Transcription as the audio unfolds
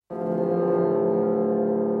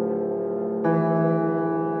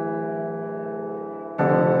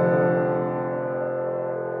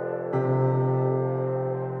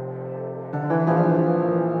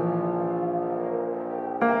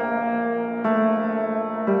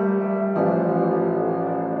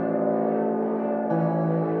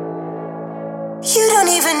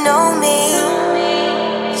know me.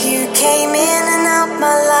 You came in and out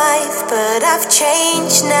my life, but I've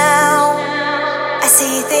changed now. I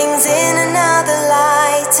see things in another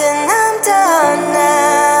light, and I'm done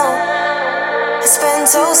now. I spent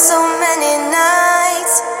so many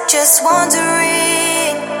nights just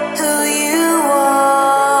wondering who you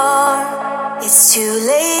are. It's too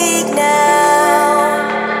late now.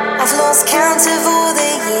 I've lost count of all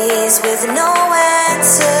the years with no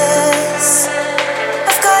answers.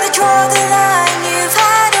 I've gotta draw the line, you've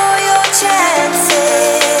had all your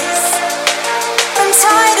chances. I'm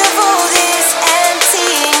tired of all this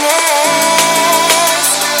emptiness.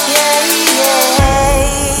 Yeah, yeah.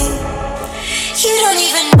 You don't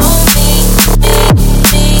even know me.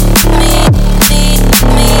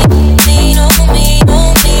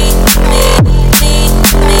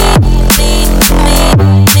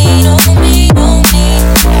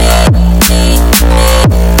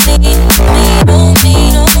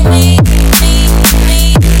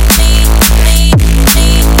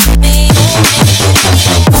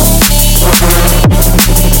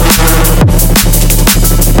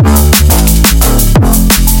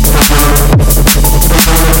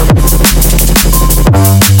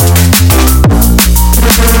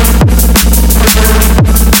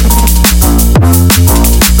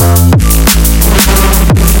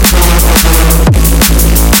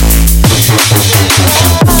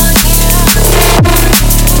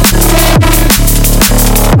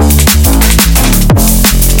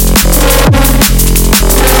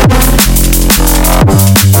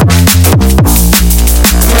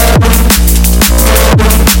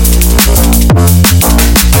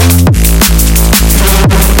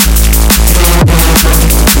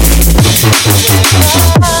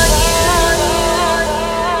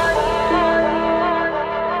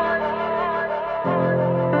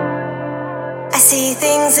 I see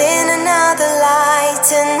things in another light,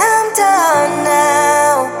 and I'm done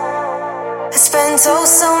now. I spent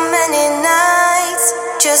so many nights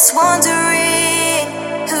just wondering